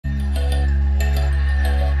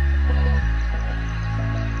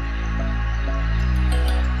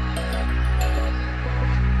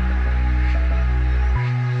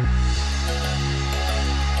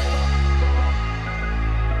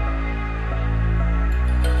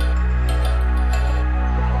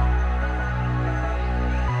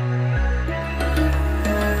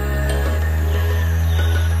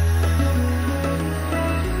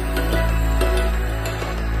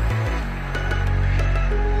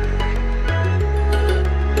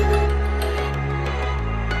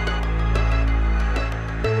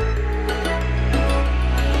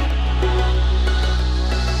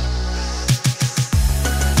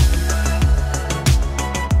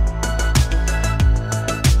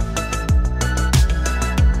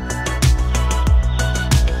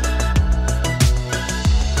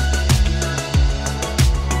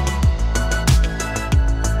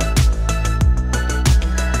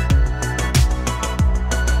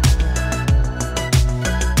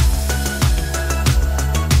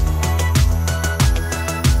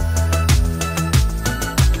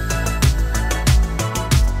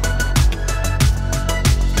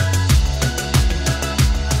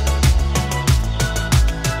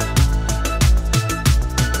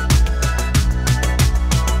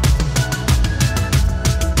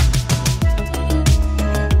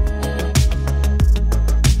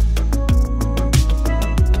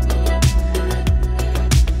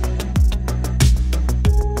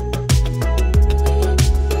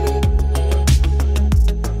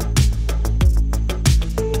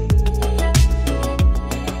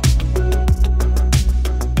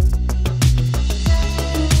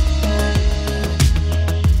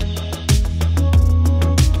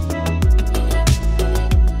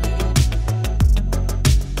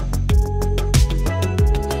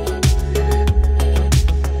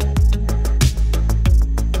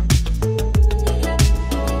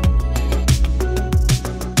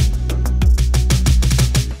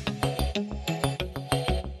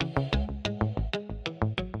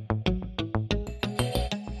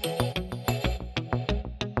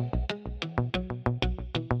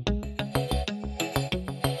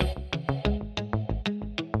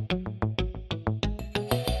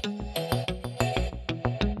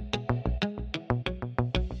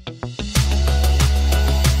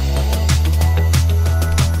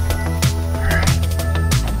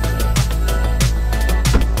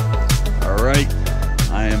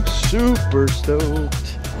super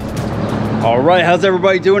stoked. All right, how's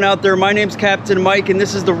everybody doing out there? My name's Captain Mike, and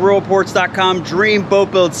this is the ReelReports.com Dream Boat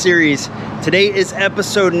Build Series. Today is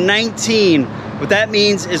episode 19. What that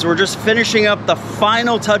means is we're just finishing up the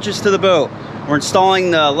final touches to the boat. We're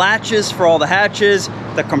installing the latches for all the hatches,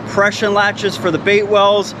 the compression latches for the bait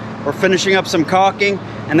wells. We're finishing up some caulking,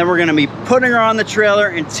 and then we're gonna be putting her on the trailer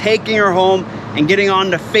and taking her home and getting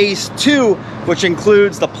on to phase 2, which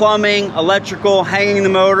includes the plumbing, electrical, hanging the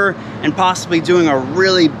motor, and possibly doing a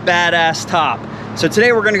really badass top. So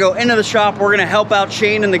today we're gonna go into the shop. We're gonna help out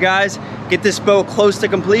Shane and the guys get this boat close to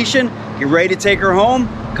completion. Get ready to take her home.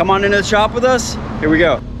 Come on into the shop with us. Here we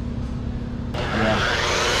go.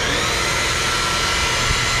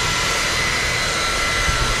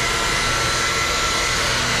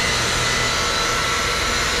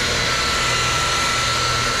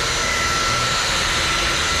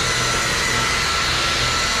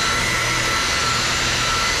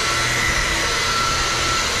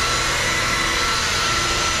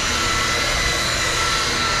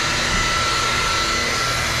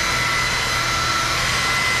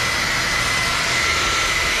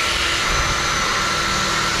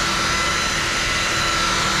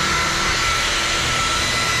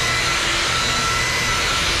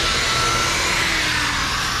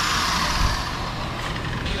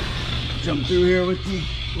 Jump through here with the,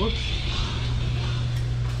 whoops.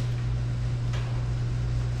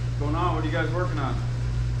 What's going on? What are you guys working on?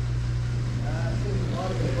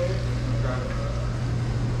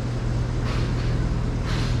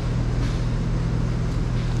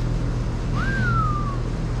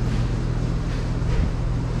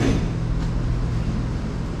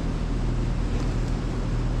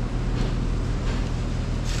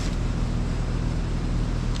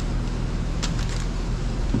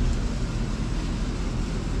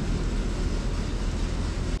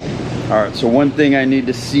 All right, so one thing I need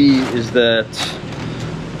to see is that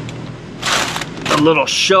the little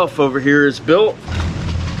shelf over here is built.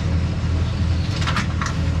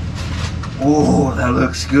 Oh, that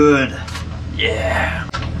looks good. Yeah.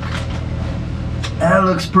 That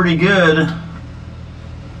looks pretty good.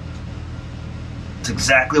 It's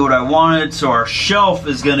exactly what I wanted. So our shelf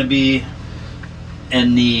is gonna be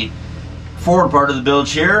in the forward part of the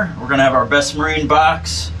bilge here. We're gonna have our Best Marine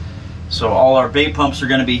box. So all our bait pumps are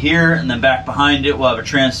gonna be here, and then back behind it we'll have a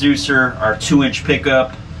transducer, our 2-inch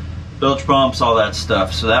pickup, bilge pumps, all that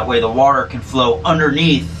stuff. So that way the water can flow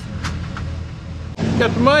underneath.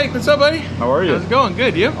 Captain Mike, what's up, buddy? How are you? How's it going?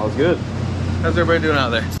 Good, you? All's good. How's everybody doing out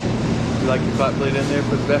there? You like your butt plate in there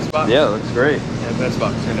for the best box? Yeah, it looks great. Yeah, best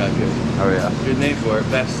box turned out good. Oh yeah. Good name for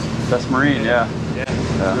it, Best. Best Marine, yeah.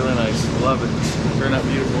 Yeah, really nice. Love it. Turned out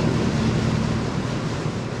beautiful.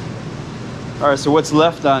 All right, so what's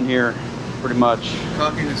left on here, pretty much?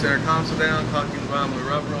 Caulking the center console down, caulking the bottom of the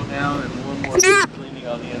rubber roll down, and one more cleaning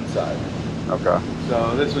on the inside. Okay.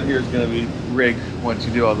 So this one here is going to be rigged once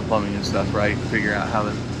you do all the plumbing and stuff, right? Figure out how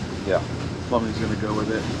the plumbing's going to go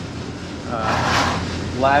with it.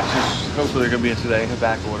 Latches, hopefully they're going to be in today. A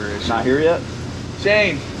back order issue. Not here yet?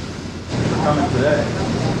 Shane, They're coming today.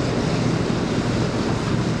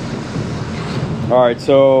 All right,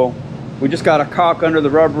 so we just got a caulk under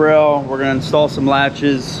the rub rail. We're gonna install some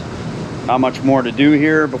latches. Not much more to do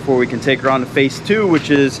here before we can take her on to phase 2,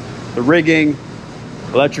 which is the rigging,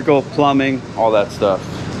 electrical, plumbing, all that stuff.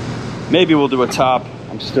 Maybe we'll do a top.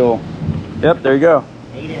 I'm still, yep, there you go.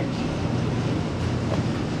 8-inch.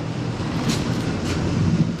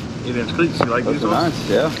 8-inch cleats, you like these ones? Nice,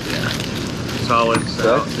 yeah. Solid,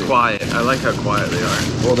 Sexy. quiet. I like how quiet they are.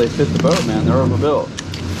 Well, they fit the boat, man. They're overbuilt.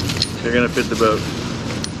 They're gonna fit the boat.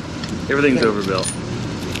 Everything's overbuilt.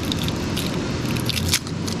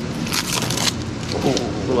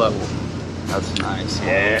 Pull up. That's nice.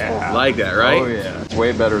 Yeah. Like that, right? Oh yeah. It's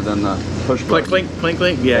way better than the push Clink, button. clink, clink,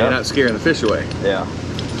 clink. Yeah, you're not scaring the fish away. Yeah.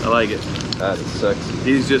 I like it. That is sexy.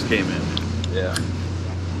 These just came in. Yeah.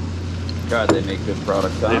 God, they make good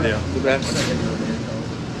products. They do. The best.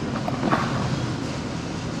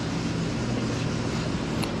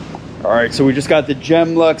 All right, so we just got the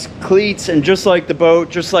Gemlux cleats, and just like the boat,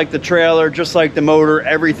 just like the trailer, just like the motor,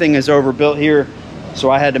 everything is overbuilt here. So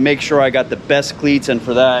I had to make sure I got the best cleats, and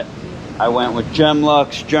for that, I went with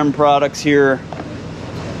Gemlux, Gem products here.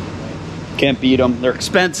 Can't beat them. They're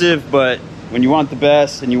expensive, but when you want the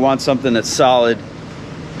best and you want something that's solid,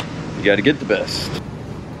 you got to get the best.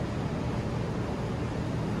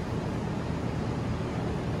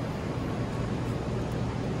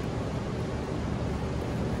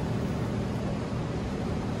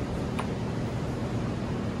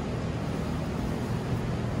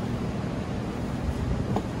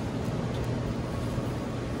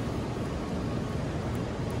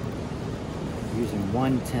 using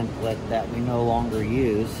one template that we no longer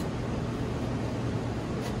use.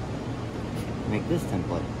 Make this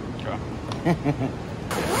template. Okay.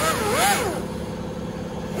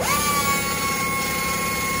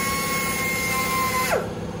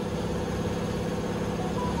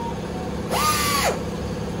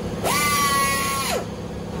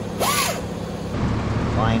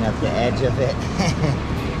 Line up the edge of it.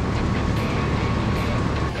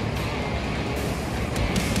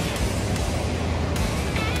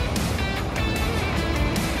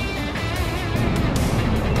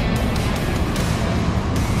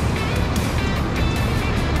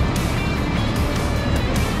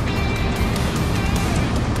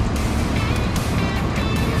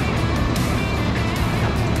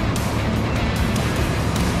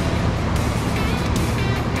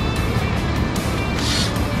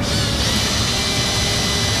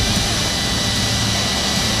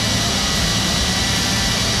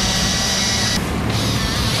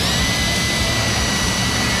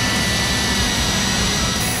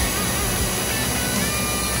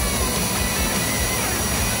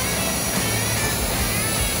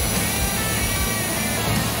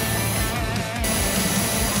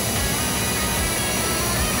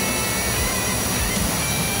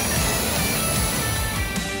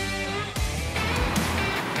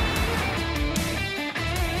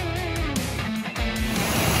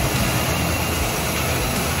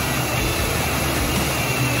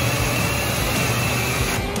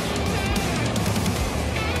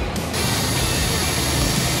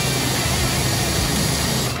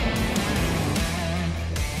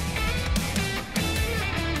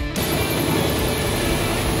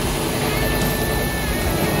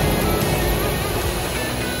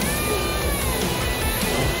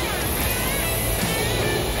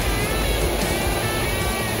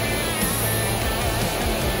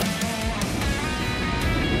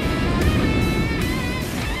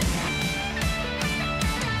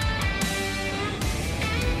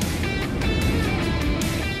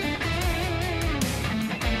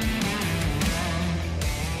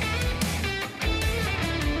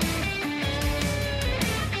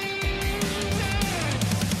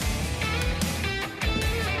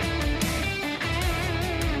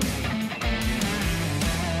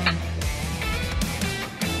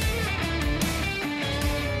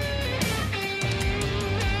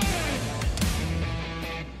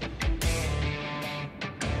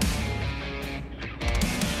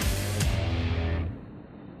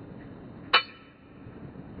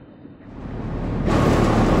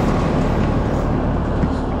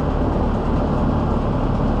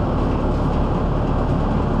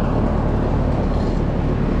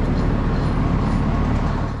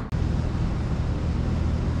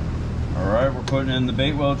 Putting in the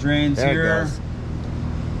bait well drains there here. It goes.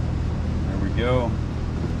 There we go.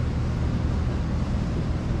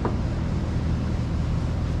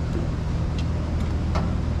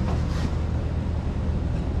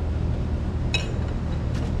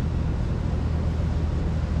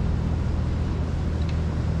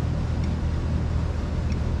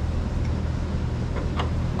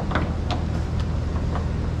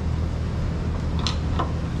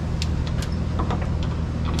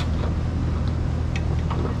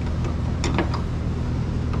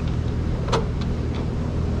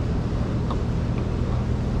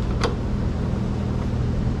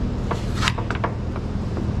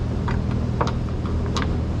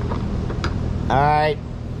 All right.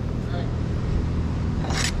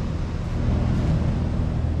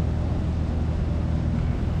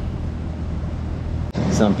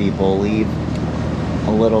 Some people leave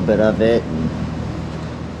a little bit of it.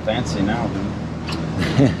 Fancy now,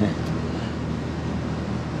 dude.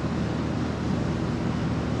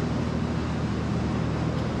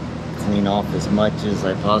 Clean off as much as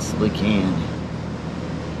I possibly can.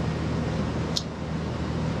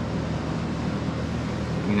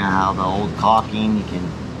 You know how the old caulking,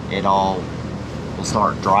 it all will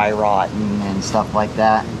start dry rotting and stuff like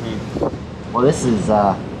that. Mm-hmm. Well, this is,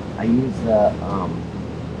 I use the,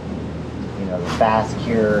 you know, the fast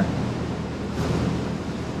cure,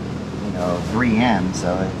 you know, 3M,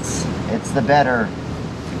 so it's the better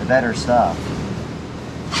stuff.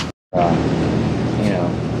 You know,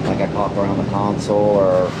 like I caulk around the console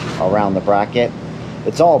or around the bracket.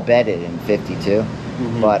 It's all bedded in 52.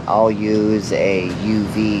 But I'll use a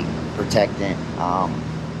UV protectant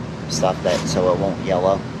stuff so it won't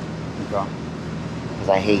yellow. Okay. Because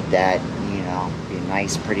I hate that, you know, be a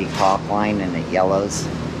nice pretty caulk line and it yellows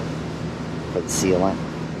for the sealant.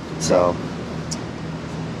 So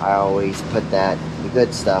I always put the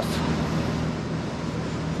good stuff.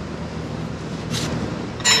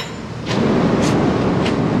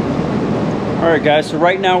 All right, guys, so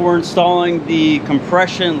right now we're installing the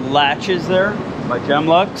compression latches there by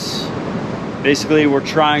Gemlux. Basically, we're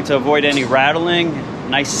trying to avoid any rattling.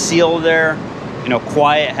 Nice seal there, you know,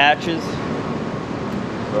 quiet hatches.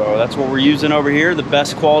 So that's what we're using over here, the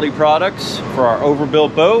best quality products for our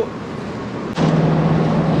overbuilt boat.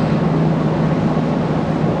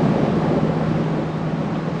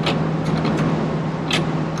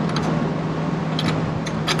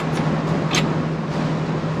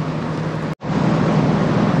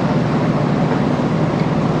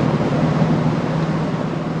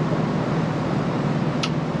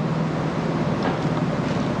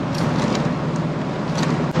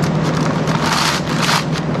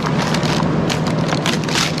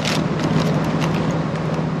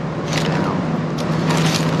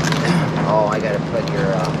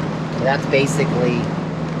 That's basically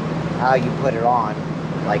how you put it on,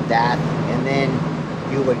 like that, and then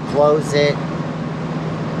you would close it,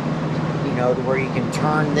 you know, to where you can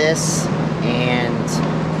turn this and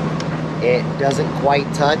it doesn't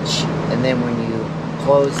quite touch, and then when you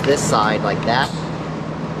close this side like that,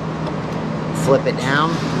 flip it down,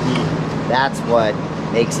 that's what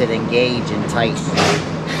makes it engage and tighten.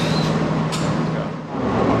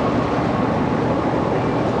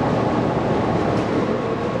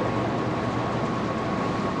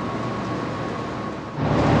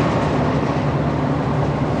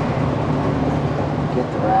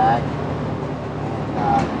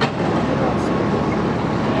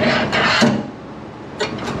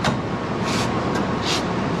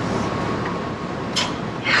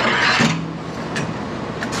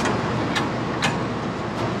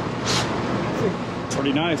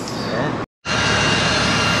 Pretty nice. Yeah.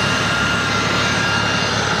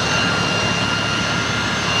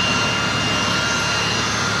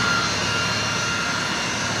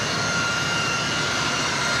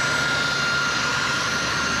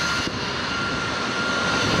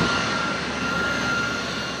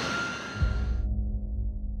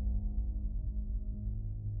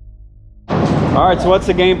 All right, so what's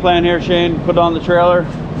the game plan here, Shane? Put it on the trailer?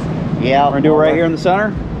 Yeah. We're gonna do it right here in the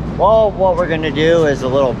center? Well, what we're gonna do is a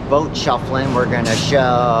little boat shuffling. We're gonna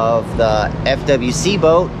shove the FWC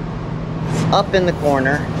boat up in the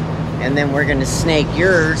corner, and then we're gonna snake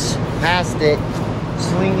yours past it,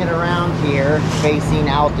 swing it around here, facing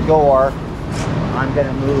out the door. I'm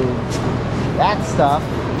gonna move that stuff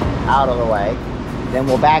out of the way. Then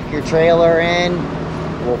we'll back your trailer in.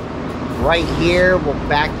 Right here, we'll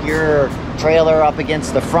back your trailer up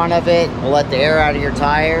against the front of it. We'll let the air out of your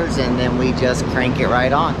tires, and then we just crank it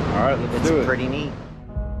right on. All right, let's do it. It's pretty neat.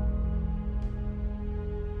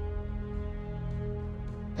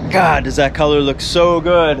 God, does that color look so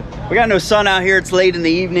good. We got no sun out here. It's late in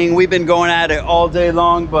the evening. We've been going at it all day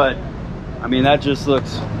long, but I mean, that just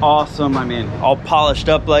looks awesome. I mean, all polished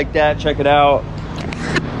up like that. Check it out.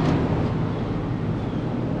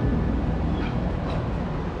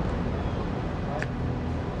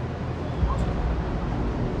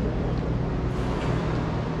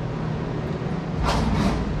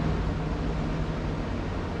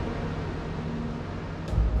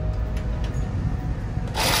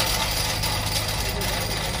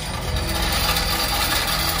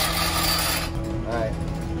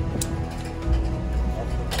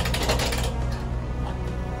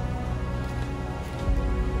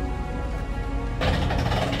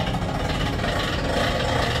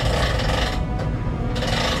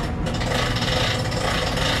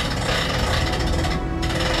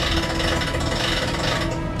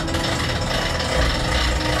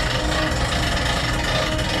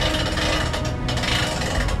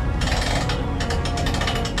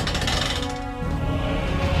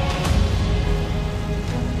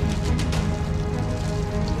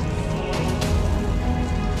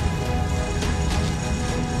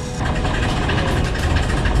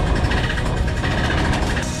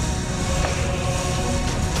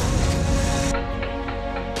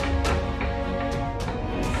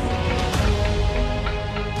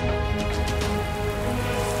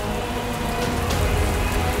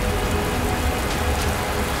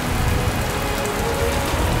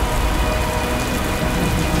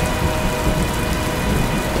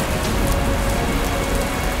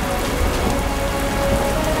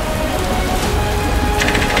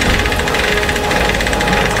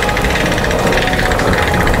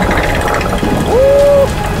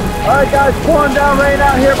 Alright guys, pouring down rain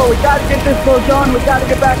out here, but we got to get this boat done. We got to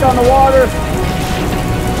get back on the water.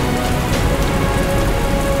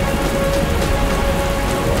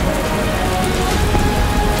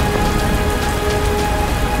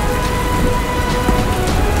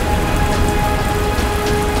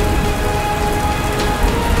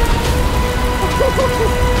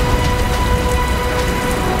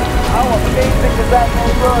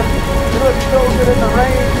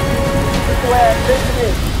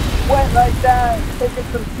 chilling like that, taking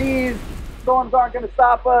some teas. Storms aren't going to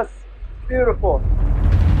stop us. Beautiful.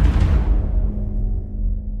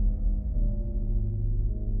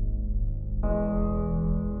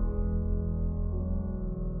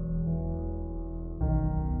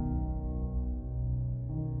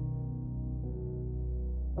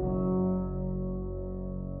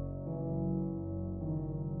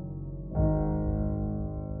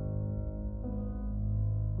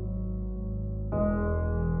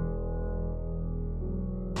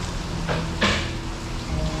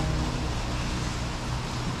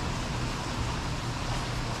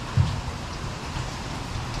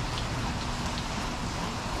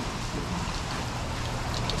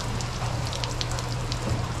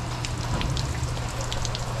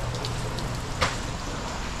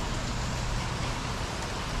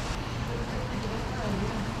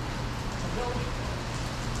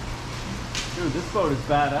 Dude, this boat is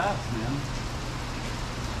badass, man.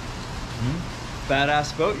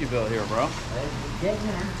 Badass boat you built here, bro. Getting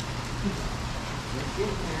there. Just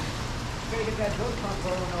getting there. Gotta get that boat pump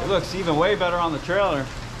going It over. looks even way better on the trailer.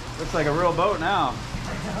 Looks like a real boat now.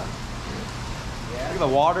 Yeah. Look at the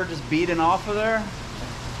water just beating off of there.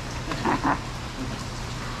 Just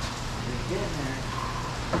getting there.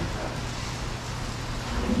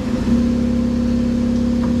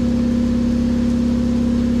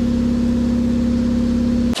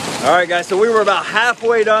 All right, guys, so we were about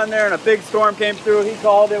halfway done there and a big storm came through. He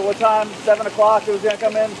called it, what time? 7 o'clock it was gonna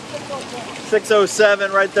come in?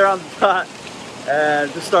 6:07 right there on the dot.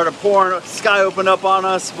 And just started pouring, sky opened up on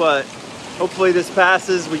us, but hopefully this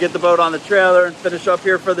passes. We get the boat on the trailer and finish up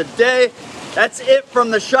here for the day. That's it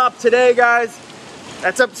from the shop today, guys.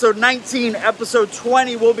 That's episode 19. Episode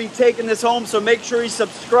 20, we'll be taking this home, so make sure you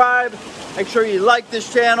subscribe. Make sure you like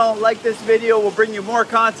this channel, like this video. We'll bring you more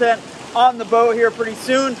content on the boat here pretty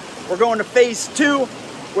soon. We're going to phase 2,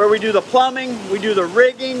 where we do the plumbing, we do the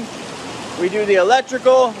rigging, we do the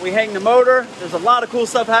electrical, we hang the motor. There's a lot of cool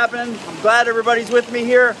stuff happening. I'm glad everybody's with me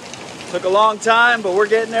here. Took a long time, but we're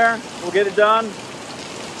getting there. We'll get it done.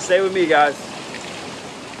 Stay with me, guys.